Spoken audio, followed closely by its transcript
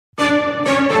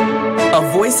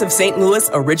a Voice of St.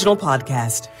 Louis original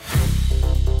podcast.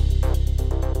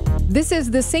 This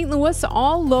is the St. Louis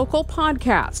All Local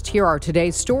Podcast. Here are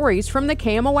today's stories from the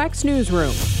KMOX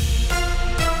Newsroom.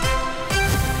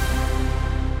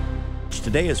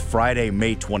 Today is Friday,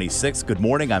 May 26th. Good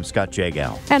morning. I'm Scott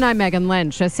Jagow. And I'm Megan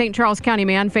Lynch. A St. Charles County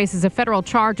man faces a federal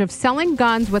charge of selling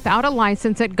guns without a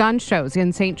license at gun shows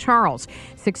in St. Charles.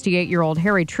 68-year-old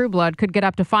Harry Trueblood could get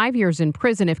up to 5 years in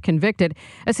prison if convicted.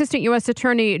 Assistant U.S.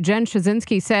 Attorney Jen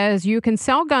Shazinski says you can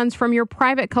sell guns from your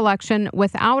private collection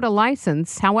without a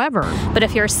license. However, but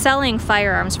if you're selling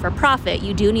firearms for profit,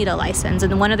 you do need a license.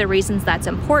 And one of the reasons that's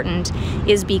important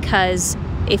is because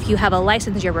if you have a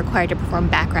license, you're required to perform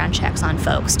background checks on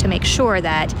folks to make sure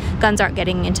that guns aren't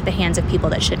getting into the hands of people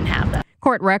that shouldn't have them.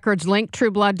 Court records linked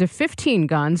Trueblood to 15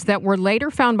 guns that were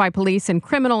later found by police in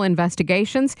criminal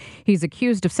investigations. He's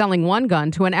accused of selling one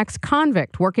gun to an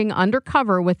ex-convict working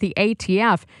undercover with the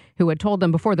ATF, who had told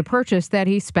him before the purchase that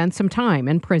he spent some time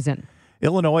in prison.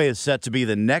 Illinois is set to be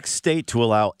the next state to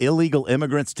allow illegal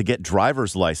immigrants to get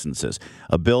driver's licenses.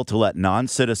 A bill to let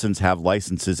non-citizens have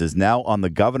licenses is now on the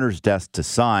governor's desk to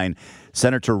sign.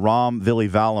 Senator Ram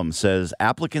Vilivalam says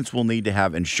applicants will need to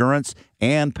have insurance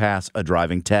and pass a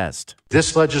driving test.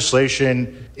 This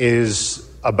legislation is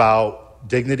about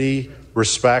dignity,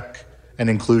 respect,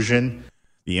 and inclusion.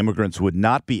 The immigrants would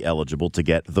not be eligible to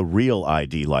get the real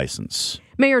ID license.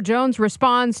 Mayor Jones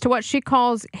responds to what she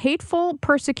calls hateful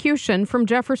persecution from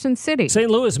Jefferson City. St.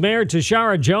 Louis Mayor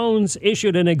Tashara Jones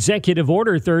issued an executive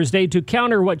order Thursday to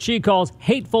counter what she calls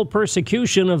hateful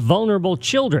persecution of vulnerable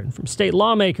children from state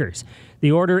lawmakers.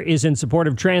 The order is in support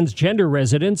of transgender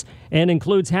residents and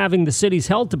includes having the city's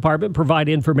health department provide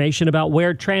information about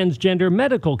where transgender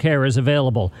medical care is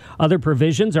available. Other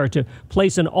provisions are to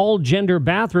place an all-gender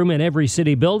bathroom in every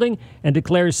city building and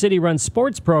declare city-run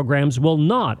sports programs will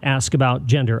not ask about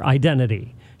gender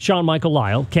identity. Sean Michael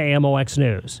Lyle, KMOX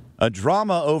News. A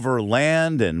drama over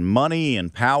land and money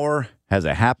and power has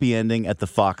a happy ending at the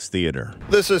Fox Theater.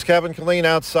 This is Kevin Killeen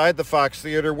outside the Fox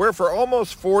Theater, where for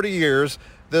almost 40 years,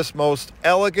 this most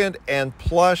elegant and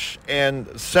plush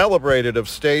and celebrated of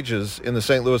stages in the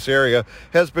St. Louis area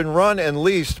has been run and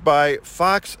leased by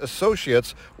Fox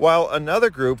Associates, while another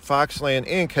group, Foxland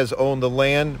Inc., has owned the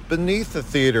land beneath the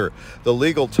theater. The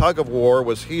legal tug-of-war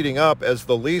was heating up as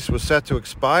the lease was set to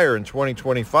expire in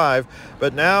 2025,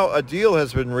 but now a deal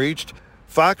has been reached.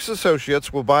 Fox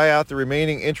Associates will buy out the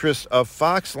remaining interest of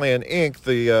Foxland Inc.,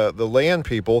 the land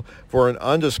people, for an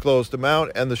undisclosed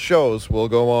amount, and the shows will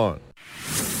go on.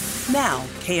 Now,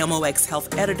 KMOX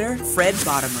Health Editor Fred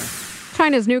Bottomer.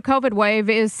 China's new COVID wave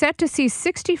is set to see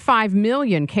 65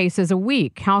 million cases a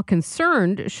week. How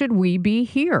concerned should we be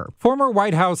here? Former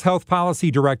White House Health Policy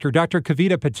Director Dr.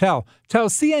 Kavita Patel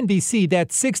tells CNBC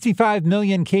that 65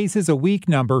 million cases a week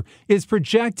number is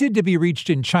projected to be reached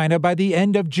in China by the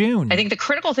end of June. I think the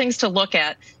critical things to look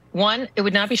at: one, it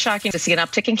would not be shocking to see an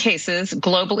uptick in cases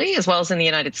globally as well as in the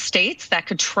United States. That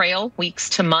could trail weeks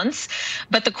to months.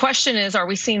 But the question is, are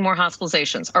we seeing more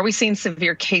hospitalizations? Are we seeing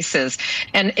severe cases?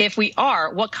 And if we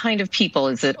are, what kind of people?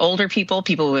 Is it older people,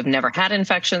 people who have never had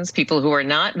infections, people who are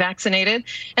not vaccinated?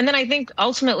 And then I think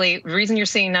ultimately the reason you're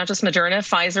seeing not just Moderna,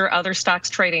 Pfizer, other stocks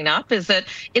trading up is that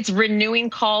it's renewing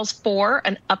calls for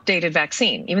an updated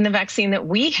vaccine. Even the vaccine that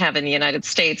we have in the United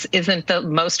States isn't the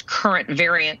most current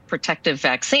variant protective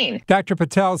vaccine. Dr.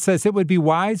 Patel says it would be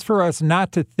wise for us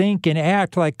not to think and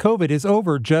act like COVID is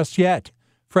over just yet.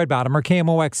 Fred Bottomer,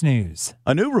 KMOX News.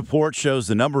 A new report shows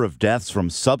the number of deaths from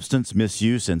substance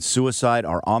misuse and suicide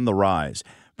are on the rise.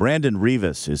 Brandon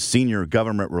Rivas is Senior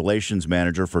Government Relations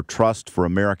Manager for Trust for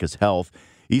America's Health.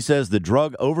 He says the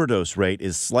drug overdose rate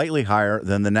is slightly higher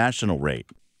than the national rate.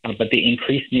 But the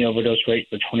increase in the overdose rate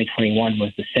for 2021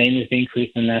 was the same as the increase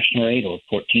in the national rate, or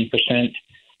 14%.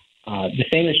 The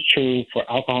same is true for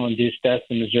alcohol-induced deaths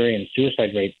in Missouri and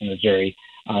suicide rates in Missouri.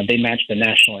 They match the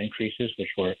national increases, which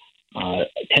were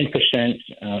 10%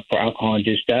 for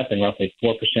alcohol-induced death and roughly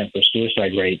 4% for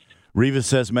suicide rate. Rivas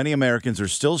says many Americans are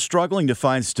still struggling to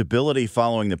find stability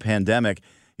following the pandemic.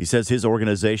 He says his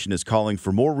organization is calling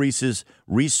for more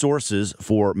resources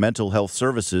for mental health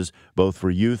services, both for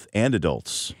youth and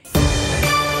adults.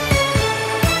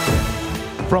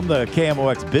 From the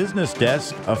KMOX Business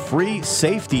Desk, a free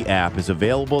safety app is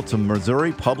available to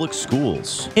Missouri public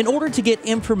schools. In order to get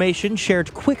information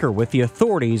shared quicker with the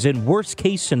authorities in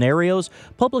worst-case scenarios,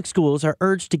 public schools are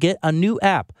urged to get a new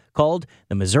app called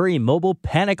the Missouri Mobile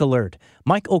Panic Alert.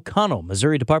 Mike O'Connell,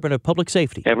 Missouri Department of Public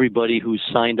Safety. Everybody who's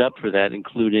signed up for that,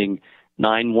 including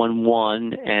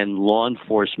 911 and law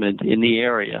enforcement in the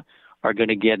area, are going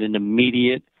to get an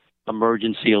immediate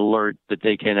emergency alert that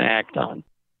they can act on.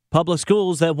 Public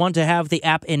schools that want to have the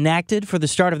app enacted for the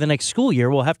start of the next school year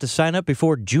will have to sign up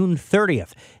before June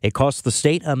 30th. It costs the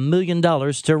state $1 million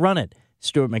to run it.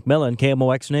 Stuart McMillan,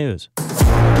 KMOX News.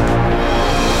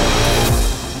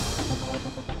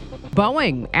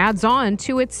 Boeing adds on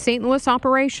to its St. Louis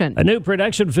operation. A new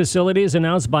production facility is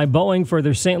announced by Boeing for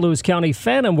their St. Louis County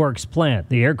Phantom Works plant.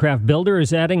 The aircraft builder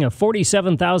is adding a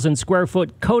 47,000 square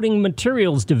foot coating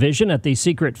materials division at the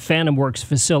secret Phantom Works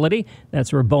facility.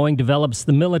 That's where Boeing develops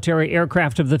the military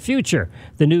aircraft of the future.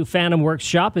 The new Phantom Works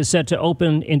shop is set to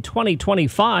open in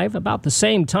 2025, about the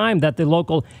same time that the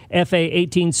local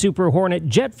FA-18 Super Hornet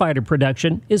jet fighter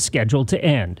production is scheduled to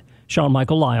end. Sean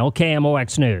Michael Lyle,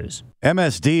 KMOX News.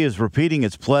 MSD is repeating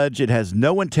its pledge. It has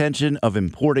no intention of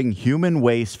importing human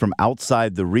waste from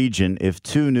outside the region if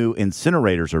 2 new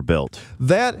incinerators are built.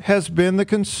 That has been the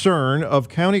concern of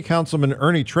County Councilman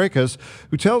Ernie Tracus,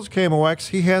 who tells KMOX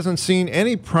he hasn't seen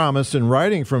any promise in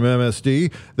writing from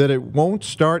MSD that it won't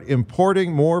start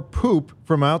importing more poop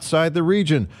from outside the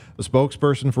region. A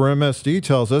spokesperson for MSD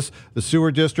tells us the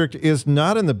sewer district is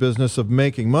not in the business of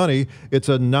making money. It's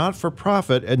a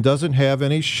not-for-profit and doesn't have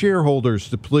any shareholders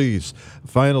to please. A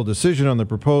final decision on the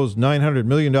proposed $900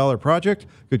 million project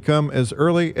could come as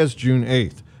early as June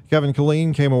 8th. Kevin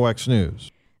Killeen, KMOX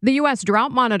News. The U.S.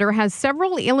 Drought Monitor has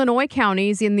several Illinois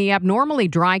counties in the abnormally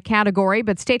dry category,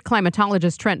 but state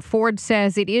climatologist Trent Ford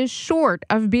says it is short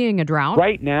of being a drought.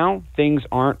 Right now, things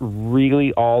aren't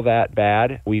really all that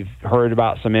bad. We've heard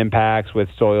about some impacts with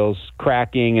soils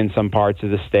cracking in some parts of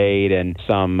the state and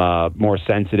some more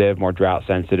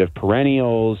drought-sensitive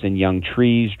perennials and young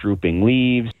trees drooping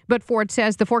leaves. But Ford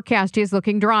says the forecast is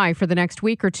looking dry for the next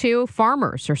week or two.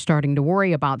 Farmers are starting to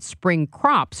worry about spring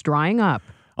crops drying up.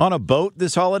 On a boat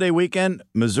this holiday weekend,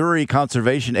 Missouri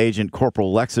conservation agent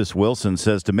Corporal Lexus Wilson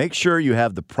says to make sure you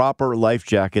have the proper life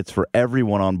jackets for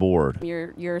everyone on board.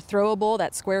 Your throwable,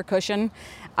 that square cushion,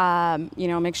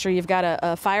 make sure you've got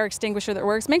a fire extinguisher that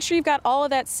works. Make sure you've got all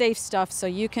of that safe stuff so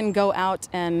you can go out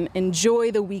and enjoy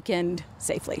the weekend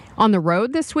safely. On the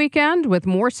road this weekend, with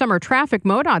more summer traffic,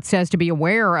 MoDOT says to be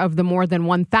aware of the more than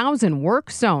 1,000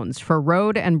 work zones for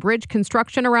road and bridge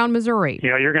construction around Missouri.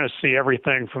 You're going to see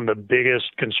everything from the biggest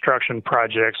construction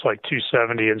projects like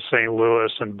 270 in St. Louis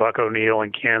and Buck O'Neill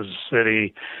in Kansas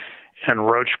City and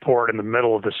Roachport in the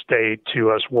middle of the state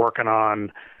to us working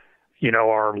on,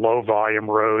 our low volume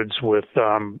roads with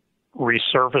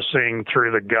resurfacing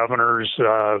through the governor's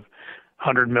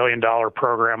 $100 million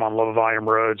program on low volume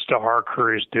roads to our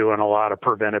crews doing a lot of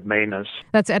preventive maintenance.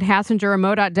 That's Ed Hassinger, a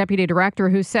MoDOT deputy director,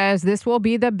 who says this will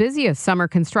be the busiest summer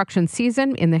construction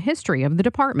season in the history of the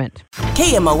department.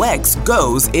 KMOX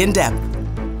goes in depth.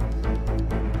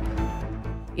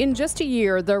 In just a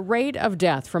year, the rate of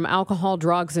death from alcohol,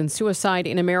 drugs, and suicide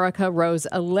in America rose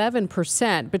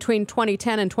 11%. Between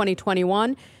 2010 and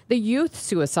 2021, the youth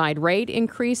suicide rate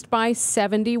increased by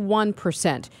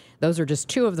 71%. Those are just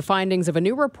two of the findings of a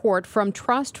new report from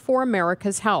Trust for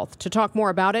America's Health. To talk more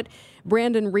about it,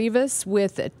 Brandon Rivas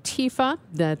with TIFA,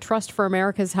 the Trust for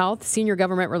America's Health, Senior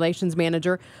Government Relations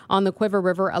Manager on the Quiver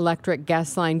River Electric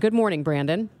Gas Line. Good morning,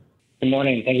 Brandon. Good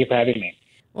morning. Thank you for having me.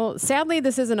 Well, sadly,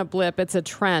 this isn't a blip. It's a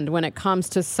trend when it comes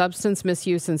to substance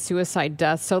misuse and suicide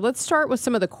deaths. So let's start with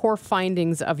some of the core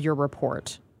findings of your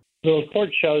report. The report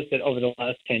shows that over the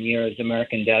last 10 years,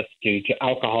 American deaths due to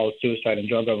alcohol, suicide, and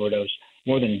drug overdose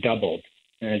more than doubled.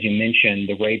 And as you mentioned,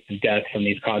 the rates of death from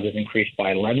these causes increased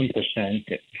by 11%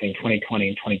 between 2020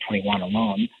 and 2021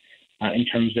 alone. In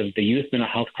terms of the youth mental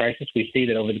health crisis, we see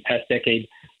that over the past decade,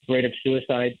 the rate of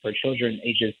suicide for children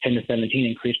ages 10 to 17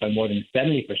 increased by more than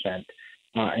 70%.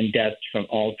 And deaths from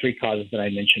all three causes that I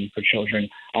mentioned for children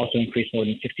also increased more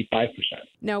than 65%.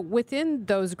 Now, within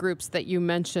those groups that you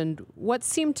mentioned, what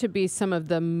seem to be some of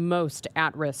the most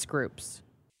at-risk groups?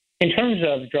 In terms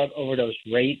of drug overdose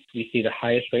rates, we see the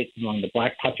highest rates among the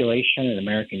Black population and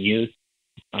American youth.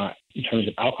 In terms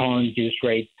of alcohol-induced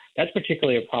rates, that's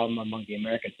particularly a problem among the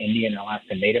American Indian and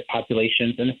Alaska Native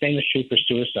populations, and the same is true for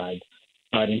suicide.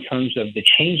 In terms of the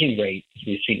changing rates,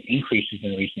 we've seen increases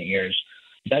in recent years.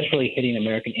 That's really hitting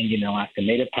American Indian and Alaska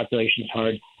Native populations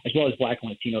hard, as well as Black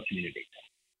and Latino communities.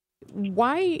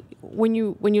 Why, when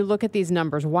you look at these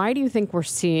numbers, why do you think we're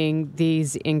seeing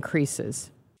these increases?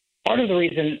 Part of the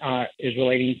reason is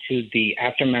relating to the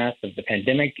aftermath of the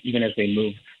pandemic. Even as we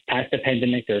move past the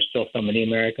pandemic, there are still so many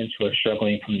Americans who are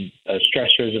struggling from the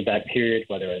stressors of that period,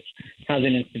 whether it's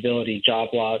housing instability, job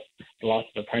loss, the loss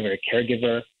of a primary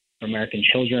caregiver. For American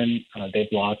children, they've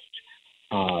lost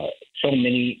so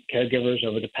many caregivers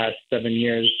over the past 7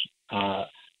 years,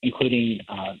 including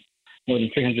more than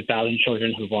 300,000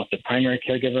 children who've lost a primary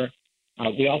caregiver.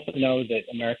 We also know that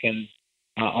Americans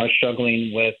are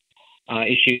struggling with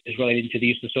issues related to the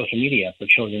use of social media for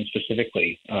children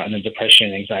specifically, and the depression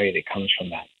and anxiety that comes from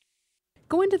that.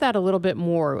 Go into that a little bit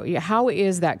more. How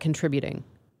is that contributing?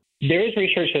 There is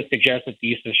research that suggests that the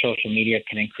use of social media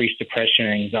can increase depression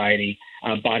and anxiety,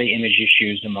 body image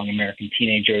issues among American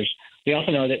teenagers. We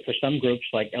also know that for some groups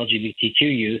like LGBTQ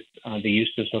youth, the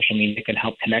use of social media can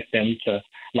help connect them to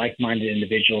like-minded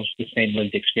individuals with the same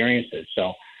lived experiences.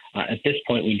 So at this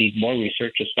point, we need more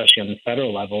research, especially on the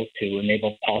federal level, to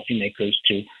enable policymakers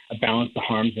to balance the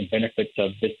harms and benefits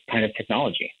of this kind of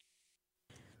technology.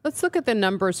 Let's look at the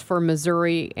numbers for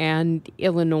Missouri and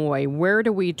Illinois. Where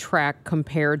do we track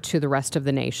compared to the rest of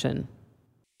the nation?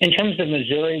 In terms of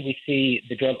Missouri, we see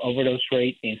the drug overdose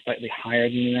rate being slightly higher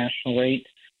than the national rate,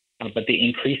 but the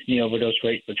increase in the overdose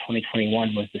rate for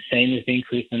 2021 was the same as the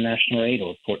increase in the national rate,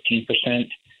 or 14%.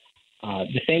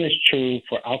 The same is true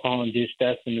for alcohol-induced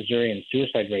deaths in Missouri and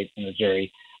suicide rates in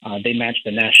Missouri. They match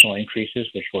the national increases,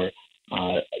 which were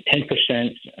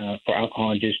 10% for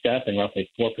alcohol-induced death and roughly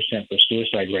 4% for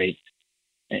suicide rates.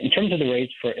 In terms of the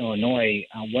rates for Illinois,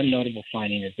 one notable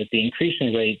finding is that the increase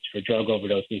in rates for drug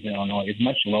overdoses in Illinois is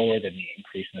much lower than the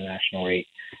increase in the national rate,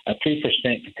 3%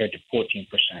 compared to 14%.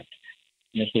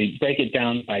 And as we break it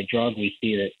down by drug, we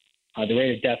see that the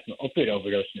rate of death from opioid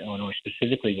overdose in Illinois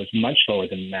specifically was much lower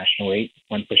than the national rate,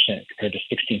 1% compared to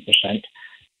 16%.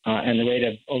 And the rate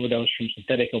of overdose from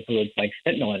synthetic opioids like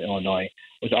fentanyl in Illinois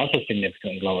was also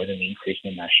significantly lower than the increase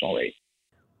in the national rate.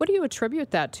 What do you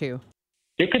attribute that to?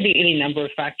 There could be any number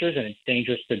of factors, and it's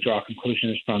dangerous to draw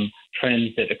conclusions from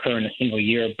trends that occur in a single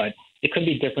year, but it could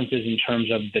be differences in terms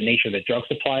of the nature of the drug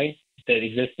supply that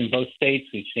exists in both states.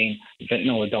 We've seen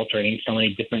fentanyl adulterating so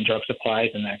many different drug supplies,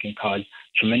 and that can cause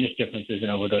tremendous differences in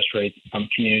overdose rates from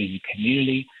community to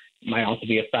community. It might also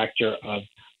be a factor of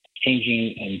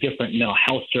changing and different mental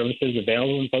health services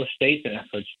available in both states and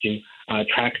efforts to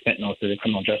track fentanyl through the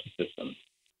criminal justice system.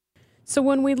 So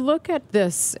when we look at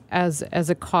this as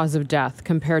a cause of death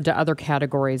compared to other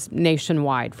categories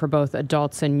nationwide for both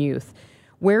adults and youth,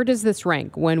 where does this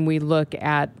rank when we look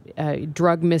at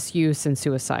drug misuse and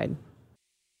suicide?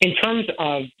 In terms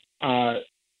of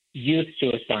youth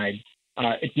suicide,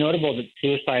 it's notable that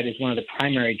suicide is one of the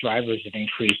primary drivers of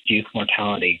increased youth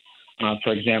mortality.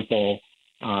 For example,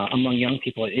 among young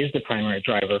people, it is the primary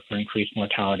driver for increased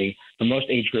mortality. For most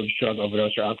age groups, drug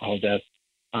overdose or alcohol deaths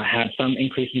have some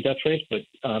increase in death rates, but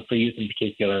for youth in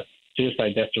particular,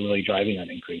 suicide deaths are really driving that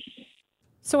increase.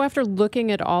 So after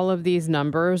looking at all of these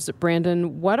numbers,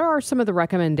 Brandon, what are some of the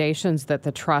recommendations that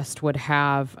the Trust would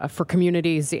have for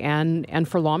communities and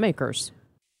for lawmakers?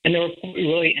 And they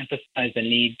really emphasize the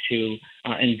need to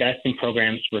invest in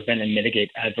programs to prevent and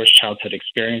mitigate adverse childhood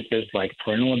experiences like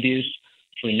parental abuse,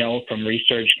 which we know from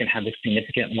research can have a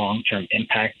significant long-term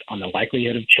impact on the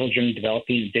likelihood of children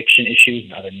developing addiction issues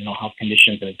and other mental health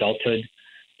conditions in adulthood.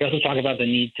 We also talk about the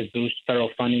need to boost federal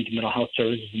funding to mental health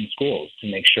services in schools to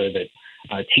make sure that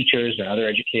teachers and other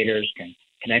educators can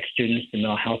connect students to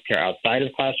mental health care outside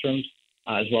of classrooms,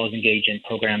 as well as engage in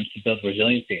programs to build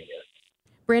resiliency in youth.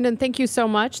 Brandon, thank you so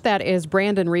much. That is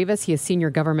Brandon Rivas. He is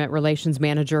Senior Government Relations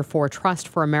Manager for Trust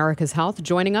for America's Health,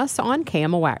 joining us on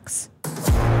KMOX.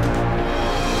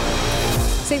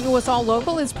 St. Louis All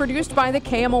Local is produced by the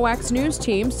KMOX News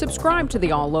team. Subscribe to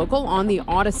the All Local on the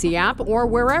Odyssey app or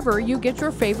wherever you get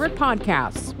your favorite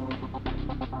podcasts.